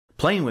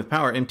Playing with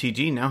Power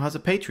MTG now has a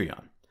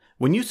Patreon.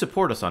 When you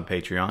support us on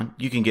Patreon,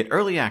 you can get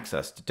early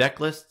access to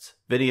deck lists,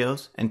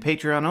 videos, and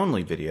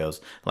Patreon-only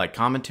videos like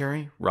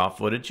commentary, raw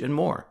footage, and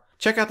more.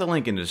 Check out the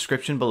link in the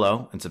description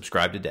below and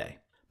subscribe today.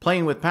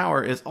 Playing with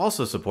Power is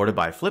also supported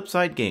by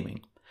Flipside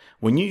Gaming.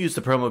 When you use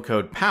the promo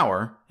code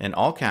POWER, in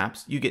all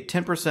caps, you get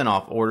 10%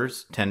 off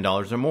orders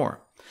 $10 or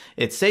more.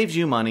 It saves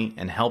you money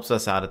and helps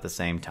us out at the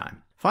same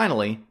time.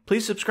 Finally,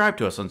 please subscribe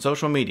to us on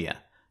social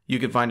media. You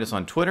can find us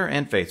on Twitter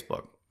and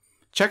Facebook.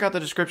 Check out the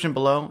description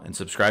below and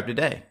subscribe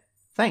today.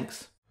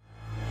 Thanks.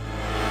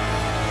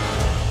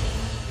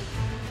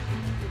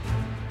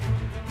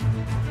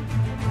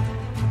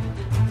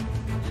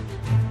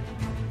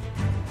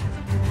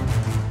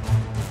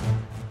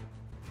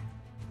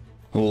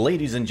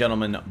 Ladies and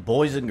gentlemen,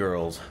 boys and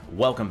girls,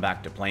 welcome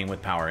back to Playing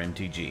with Power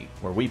MTG,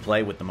 where we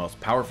play with the most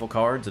powerful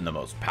cards in the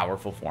most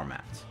powerful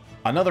formats.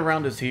 Another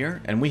round is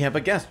here, and we have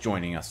a guest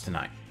joining us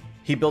tonight.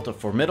 He built a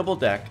formidable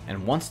deck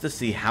and wants to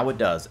see how it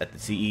does at the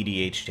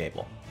CEDH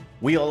table.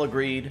 We all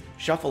agreed,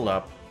 shuffled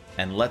up,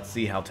 and let's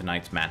see how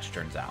tonight's match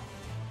turns out.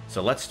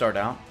 So let's start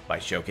out by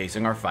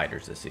showcasing our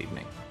fighters this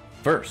evening.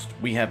 First,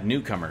 we have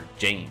newcomer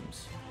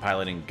James,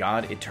 piloting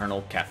God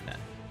Eternal Kefnet.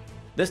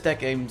 This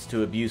deck aims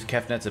to abuse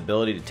Kefnet's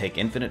ability to take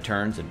infinite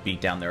turns and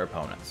beat down their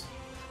opponents.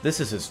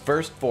 This is his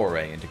first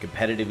foray into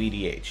competitive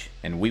EDH,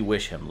 and we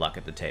wish him luck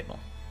at the table.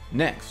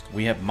 Next,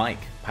 we have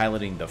Mike,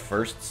 piloting the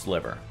first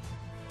Sliver.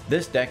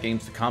 This deck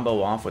aims to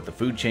combo off with the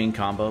Food Chain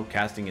combo,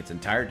 casting its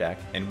entire deck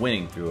and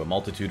winning through a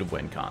multitude of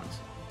win cons.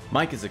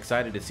 Mike is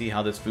excited to see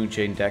how this Food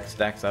Chain deck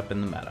stacks up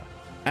in the meta.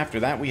 After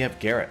that, we have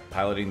Garrett,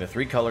 piloting the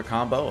 3-color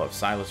combo of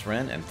Silas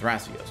and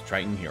Thrasios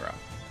Triton Hero.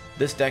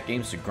 This deck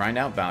aims to grind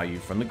out value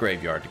from the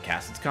graveyard to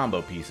cast its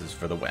combo pieces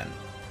for the win.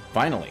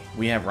 Finally,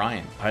 we have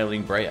Ryan,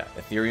 piloting Breya,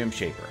 Ethereum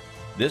Shaper.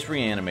 This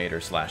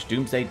Reanimator /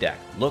 Doomsday deck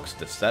looks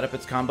to set up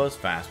its combos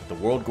fast with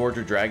the World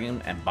Gorger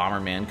Dragon and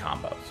Bomberman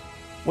combos.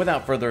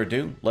 Without further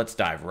ado, let's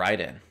dive right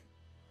in.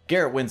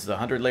 Garrett wins the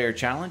 100-layer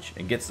challenge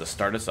and gets to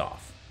start us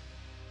off.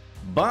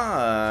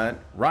 But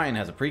Ryan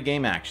has a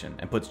pre-game action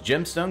and puts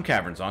Gemstone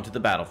Caverns onto the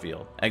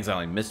battlefield,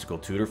 exiling Mystical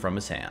Tutor from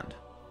his hand.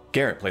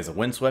 Garrett plays a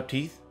Windswept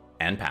Heath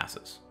and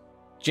passes.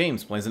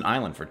 James plays an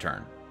Island for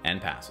turn and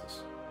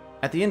passes.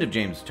 At the end of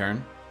James'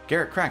 turn,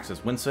 Garrett cracks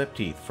his Windswept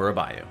Heath for a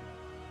Bayou.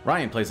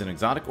 Ryan plays an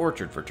Exotic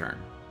Orchard for turn.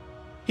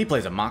 He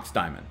plays a Mox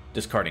Diamond,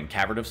 discarding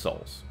Cavern of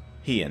Souls.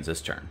 He ends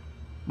his turn.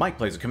 Mike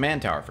plays a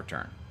Command Tower for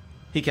turn.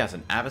 He casts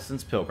an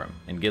Avacyn's Pilgrim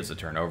and gives the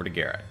turn over to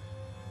Garrett.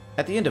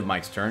 At the end of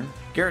Mike's turn,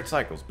 Garrett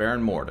cycles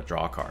Baron Moor to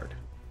draw a card.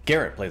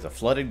 Garrett plays a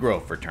Flooded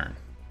Grove for turn.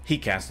 He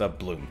casts up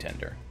Bloom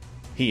Tender.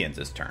 He ends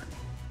his turn.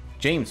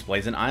 James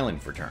plays an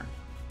Island for turn.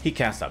 He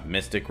casts up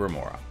Mystic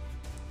Remora.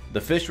 The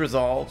fish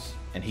resolves,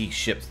 and he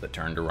ships the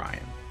turn to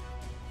Ryan.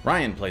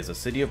 Ryan plays a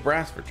City of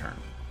Brass for turn.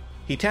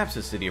 He taps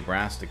his City of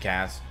Brass to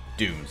cast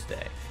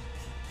Doomsday.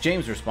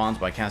 James responds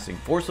by casting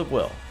Force of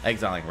Will,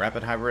 exiling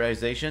Rapid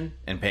Hybridization,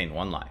 and paying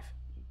 1 life.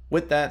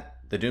 With that,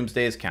 the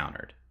Doomsday is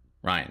countered.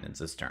 Ryan ends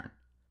his turn.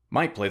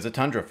 Mike plays a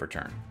Tundra for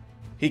turn.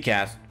 He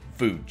casts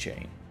Food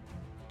Chain.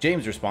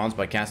 James responds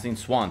by casting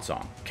Swan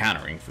Song,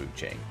 countering Food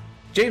Chain.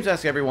 James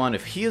asks everyone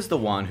if he is the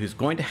one who's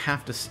going to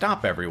have to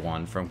stop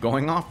everyone from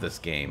going off this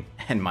game,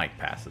 and Mike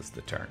passes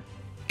the turn.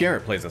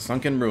 Garrett plays a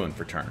Sunken Ruin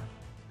for turn.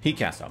 He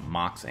casts a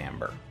Mox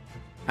Amber.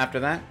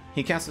 After that,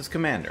 he casts his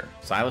commander,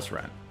 Silas.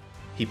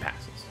 He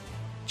passes.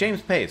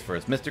 James pays for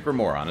his Mystic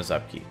Remora on his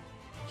upkeep.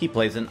 He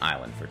plays an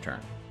Island for turn.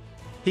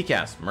 He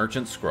casts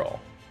Merchant Scroll.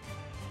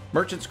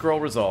 Merchant Scroll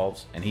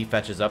resolves, and he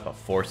fetches up a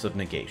Force of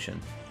Negation.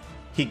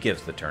 He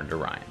gives the turn to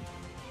Ryan.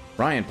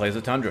 Ryan plays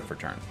a Tundra for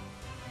turn.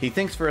 He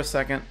thinks for a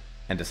second,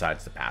 and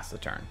decides to pass the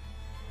turn.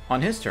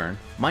 On his turn,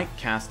 Mike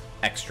casts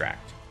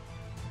Extract.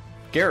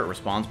 Garrett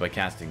responds by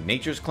casting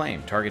Nature's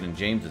Claim, targeting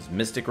James's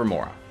Mystic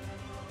Remora.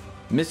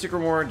 Mystic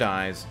Remora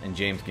dies, and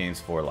James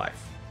gains 4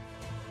 life.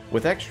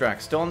 With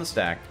Extract still on the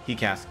stack, he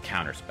casts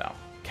Counterspell,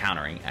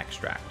 countering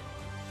Extract.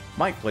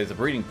 Mike plays a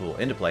Breeding Pool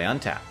into play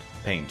untapped,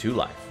 paying 2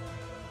 life.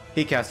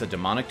 He casts a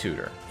Demonic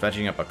Tutor,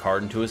 fetching up a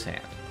card into his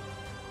hand.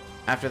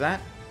 After that,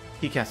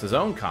 he casts his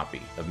own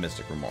copy of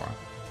Mystic Remora.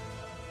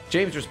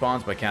 James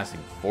responds by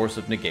casting Force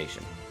of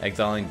Negation,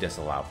 exiling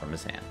Disallow from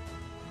his hand.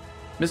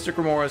 Mystic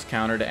Remora is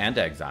countered and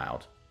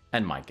exiled,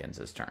 and Mike ends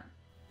his turn.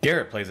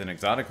 Garrett plays an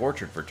Exotic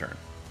Orchard for turn.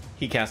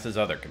 He casts his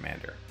other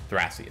commander,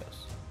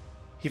 Thrasios.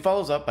 He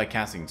follows up by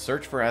casting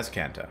Search for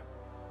Azcanta.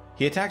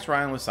 He attacks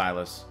Ryan with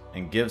Silas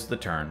and gives the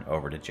turn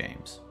over to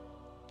James.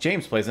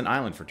 James plays an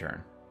Island for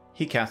turn.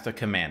 He casts a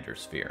Commander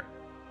Sphere.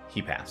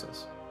 He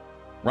passes.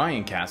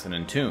 Ryan casts an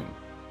Entomb.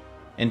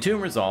 Entomb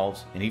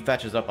resolves, and he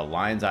fetches up a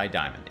Lion's Eye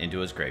Diamond into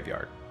his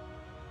graveyard.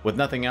 With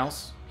nothing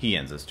else, he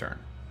ends his turn.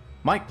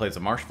 Mike plays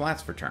a Marsh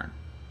Flats for turn.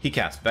 He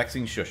casts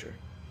Vexing Shusher.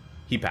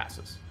 He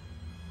passes.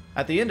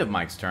 At the end of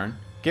Mike's turn,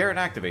 Garrett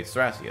activates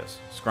Thrasios,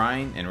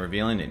 scrying and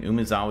revealing an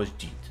Umezawa's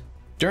Jeet.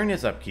 During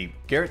his upkeep,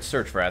 Garrett's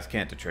Search for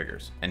Azcanta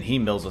triggers, and he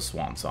mills a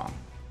Swan Song.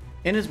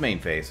 In his main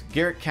phase,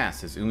 Garrett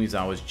casts his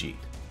Umezawa's Jeet.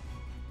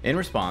 In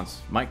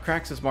response, Mike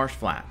cracks his Marsh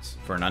Flats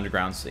for an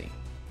Underground Sea.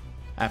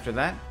 After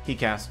that, he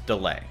casts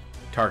Delay,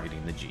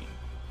 targeting the G.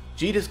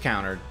 G is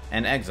countered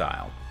and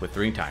exiled with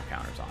 3 time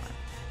counters on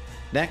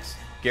it. Next,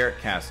 Garrett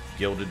casts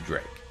Gilded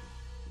Drake.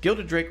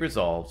 Gilded Drake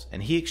resolves,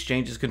 and he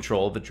exchanges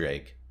control of the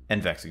Drake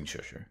and Vexing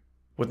Shusher.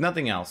 With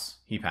nothing else,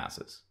 he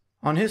passes.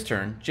 On his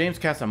turn, James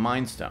casts a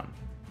Mind Stone.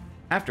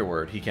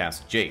 Afterward, he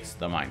casts Jace,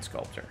 the Mind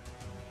Sculptor.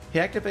 He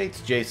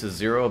activates Jace's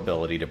 0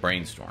 ability to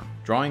Brainstorm,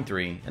 drawing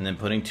 3 and then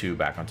putting 2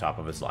 back on top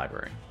of his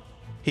library.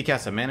 He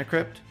casts a Mana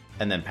Crypt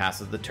and then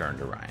passes the turn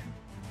to Ryan.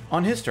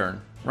 On his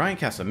turn, Ryan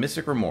casts a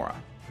Mystic Remora.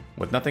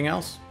 With nothing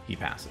else, he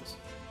passes.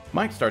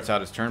 Mike starts out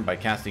his turn by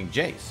casting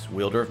Jace,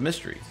 Wielder of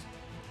Mysteries.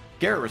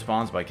 Garrett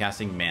responds by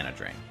casting Mana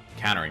Drain,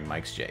 countering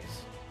Mike's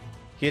Jace.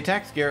 He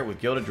attacks Garrett with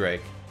Gilded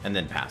Drake and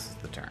then passes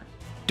the turn.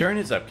 During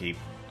his upkeep,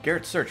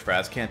 Garrett searches for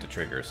Azcanta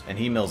triggers and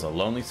he mills a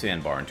Lonely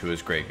Sandbar into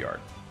his graveyard,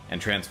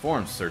 and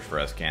transforms Search for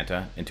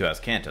Azcanta into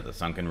Azcanta the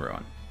Sunken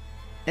Ruin.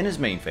 In his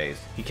main phase,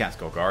 he casts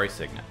Golgari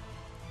Signet.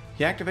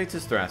 He activates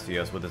his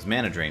Thrasios with his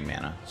Mana Drain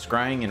mana,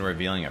 scrying and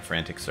revealing a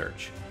Frantic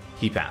Search.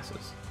 He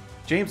passes.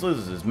 James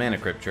loses his Mana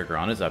Crypt trigger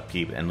on his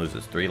upkeep and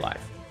loses 3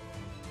 life.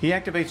 He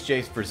activates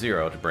Jace for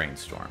 0 to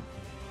Brainstorm.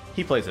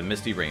 He plays a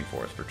Misty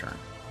Rainforest for turn.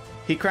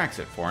 He cracks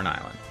it for an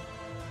island.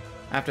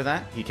 After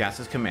that, he casts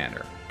his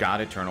commander,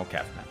 God Eternal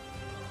Kefnet.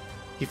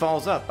 He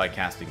follows up by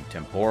casting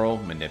Temporal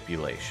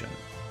Manipulation.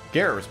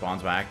 Garrett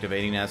responds by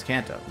activating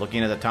Azcanta,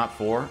 looking at the top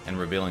 4 and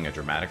revealing a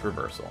dramatic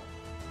reversal.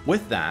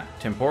 With that,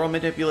 Temporal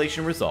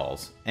Manipulation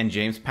resolves, and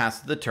James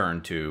passes the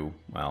turn to,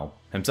 well,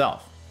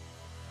 himself.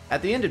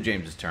 At the end of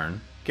James's turn,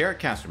 Garrett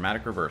casts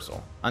Dramatic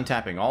Reversal,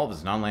 untapping all of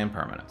his non-land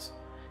permanents.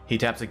 He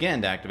taps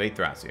again to activate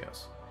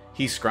Thrasios.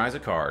 He scries a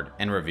card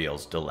and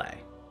reveals Delay.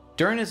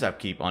 During his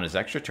upkeep on his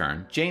extra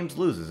turn, James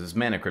loses his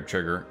Mana Crypt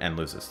trigger and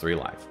loses 3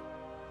 life.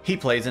 He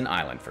plays an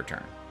island for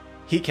turn.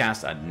 He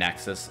casts a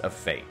Nexus of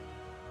Fate.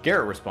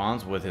 Garrett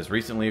responds with his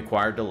recently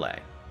acquired Delay.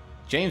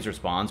 James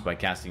responds by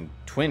casting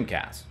Twin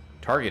Cast,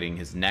 targeting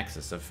his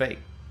Nexus of Fate.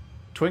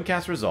 Twin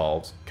Cast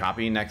resolves,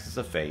 copying Nexus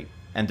of Fate,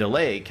 and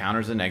Delay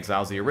counters and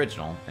exiles the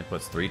original and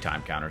puts 3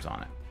 time counters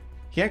on it.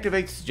 He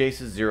activates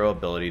Jace's 0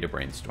 ability to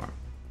Brainstorm.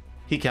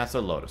 He casts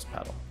a Lotus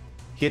Petal.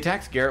 He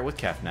attacks Garrett with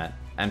Kefnet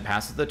and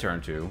passes the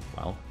turn to,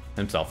 well,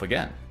 himself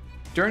again.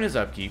 During his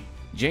upkeep,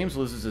 James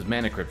loses his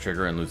Mana Crypt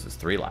trigger and loses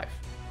 3 life.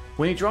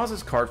 When he draws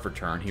his card for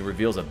turn, he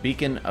reveals a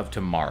Beacon of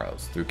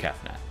Tomorrows through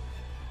Kefnet.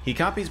 He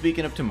copies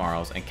Beacon of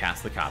Tomorrows and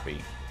casts the copy,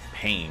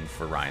 paying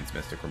for Ryan's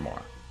Mystic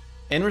Remora.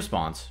 In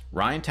response,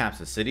 Ryan taps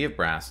the City of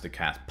Brass to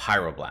cast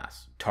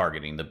Pyroblast,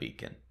 targeting the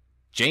Beacon.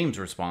 James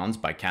responds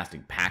by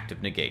casting Pact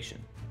of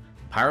Negation.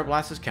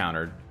 Pyroblast is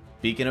countered,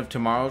 Beacon of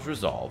Tomorrows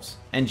resolves,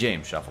 and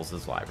James shuffles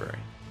his library.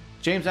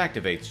 James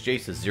activates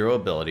Jace's 0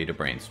 ability to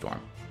Brainstorm.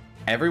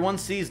 Everyone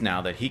sees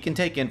now that he can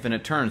take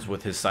infinite turns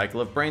with his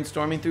cycle of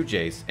brainstorming through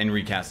Jace and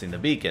recasting the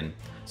Beacon,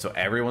 so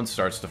everyone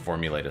starts to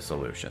formulate a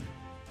solution.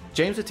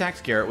 James attacks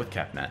Garrett with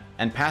Kefnet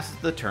and passes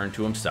the turn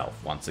to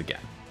himself once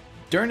again.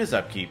 During his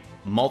upkeep,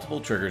 multiple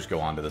triggers go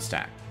onto the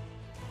stack.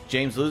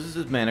 James loses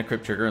his Mana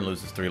Crypt trigger and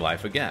loses 3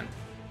 life again.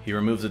 He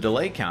removes a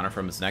delay counter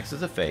from his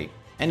Nexus of Fate,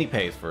 and he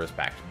pays for his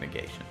Pact of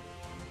Negation.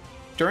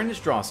 During his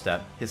draw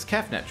step, his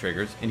Kefnet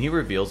triggers and he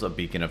reveals a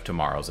Beacon of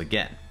Tomorrows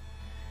again.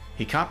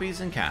 He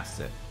copies and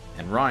casts it,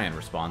 and Ryan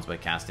responds by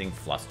casting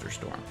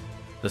Flusterstorm.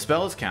 The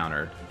spell is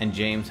countered, and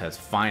James has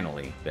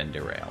finally been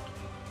derailed.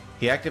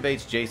 He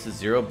activates Jace's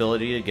 0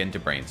 ability again to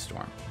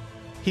Brainstorm.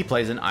 He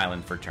plays an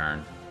island for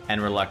turn,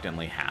 and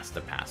reluctantly has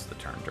to pass the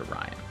turn to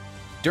Ryan.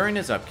 During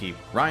his upkeep,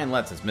 Ryan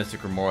lets his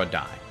Mystic Remora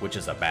die, which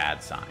is a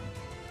bad sign.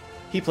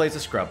 He plays a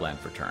Scrubland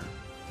for turn.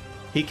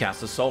 He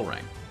casts a Soul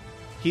Ring.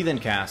 He then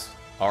casts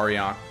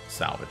Auriok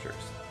Salvagers.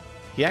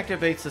 He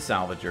activates the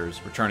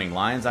Salvagers, returning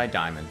Lion's Eye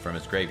Diamond from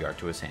his graveyard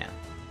to his hand.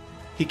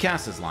 He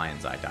casts his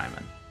Lion's Eye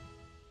Diamond.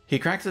 He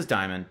cracks his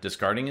diamond,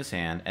 discarding his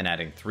hand and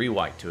adding 3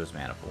 white to his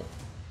mana pool.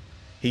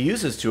 He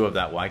uses 2 of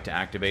that white to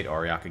activate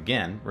Auriok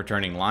again,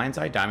 returning Lion's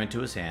Eye Diamond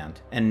to his hand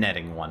and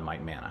netting 1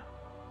 white mana.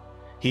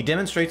 He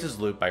demonstrates his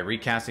loop by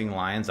recasting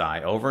Lion's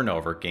Eye over and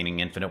over, gaining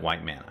infinite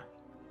white mana.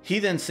 He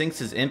then sinks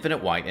his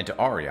infinite white into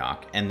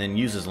Auriok and then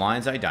uses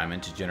Lion's Eye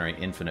Diamond to generate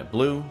infinite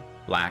blue,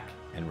 black,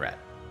 and red.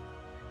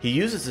 He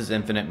uses his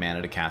infinite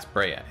mana to cast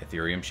Breya,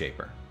 Ethereum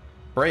Shaper.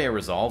 Breya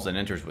resolves and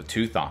enters with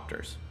 2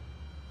 Thopters.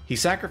 He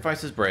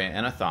sacrifices Breya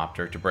and a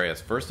Thopter to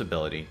Breya's first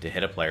ability to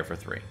hit a player for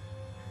 3.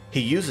 He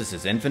uses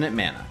his infinite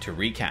mana to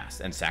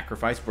recast and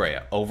sacrifice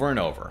Breya over and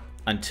over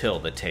until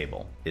the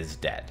table is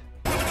dead.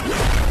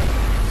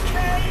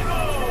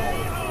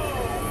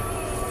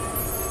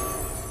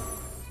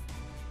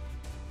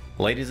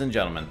 Ladies and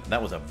gentlemen,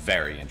 that was a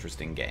very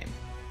interesting game.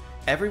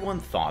 Everyone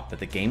thought that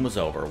the game was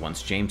over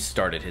once James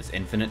started his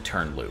infinite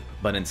turn loop,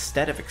 but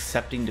instead of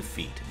accepting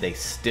defeat, they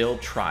still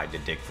tried to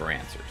dig for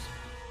answers.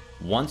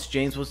 Once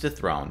James was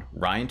dethroned,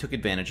 Ryan took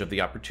advantage of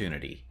the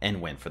opportunity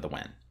and went for the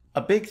win.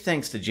 A big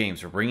thanks to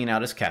James for bringing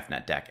out his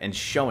Kefnet deck and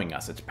showing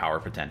us its power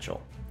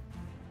potential.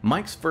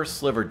 Mike's first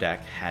Sliver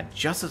deck had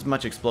just as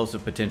much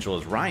explosive potential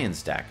as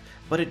Ryan's deck,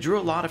 but it drew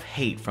a lot of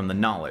hate from the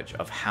knowledge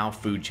of how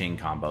food chain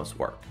combos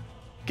work.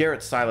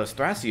 Garrett's Silas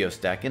Thrasios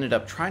deck ended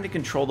up trying to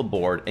control the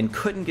board and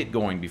couldn't get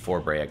going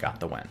before Breya got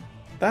the win.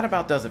 That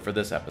about does it for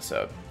this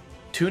episode.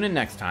 Tune in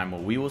next time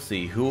when we will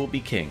see who will be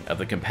king of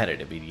the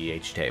competitive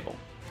EDH table.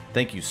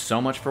 Thank you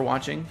so much for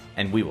watching,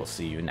 and we will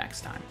see you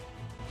next time.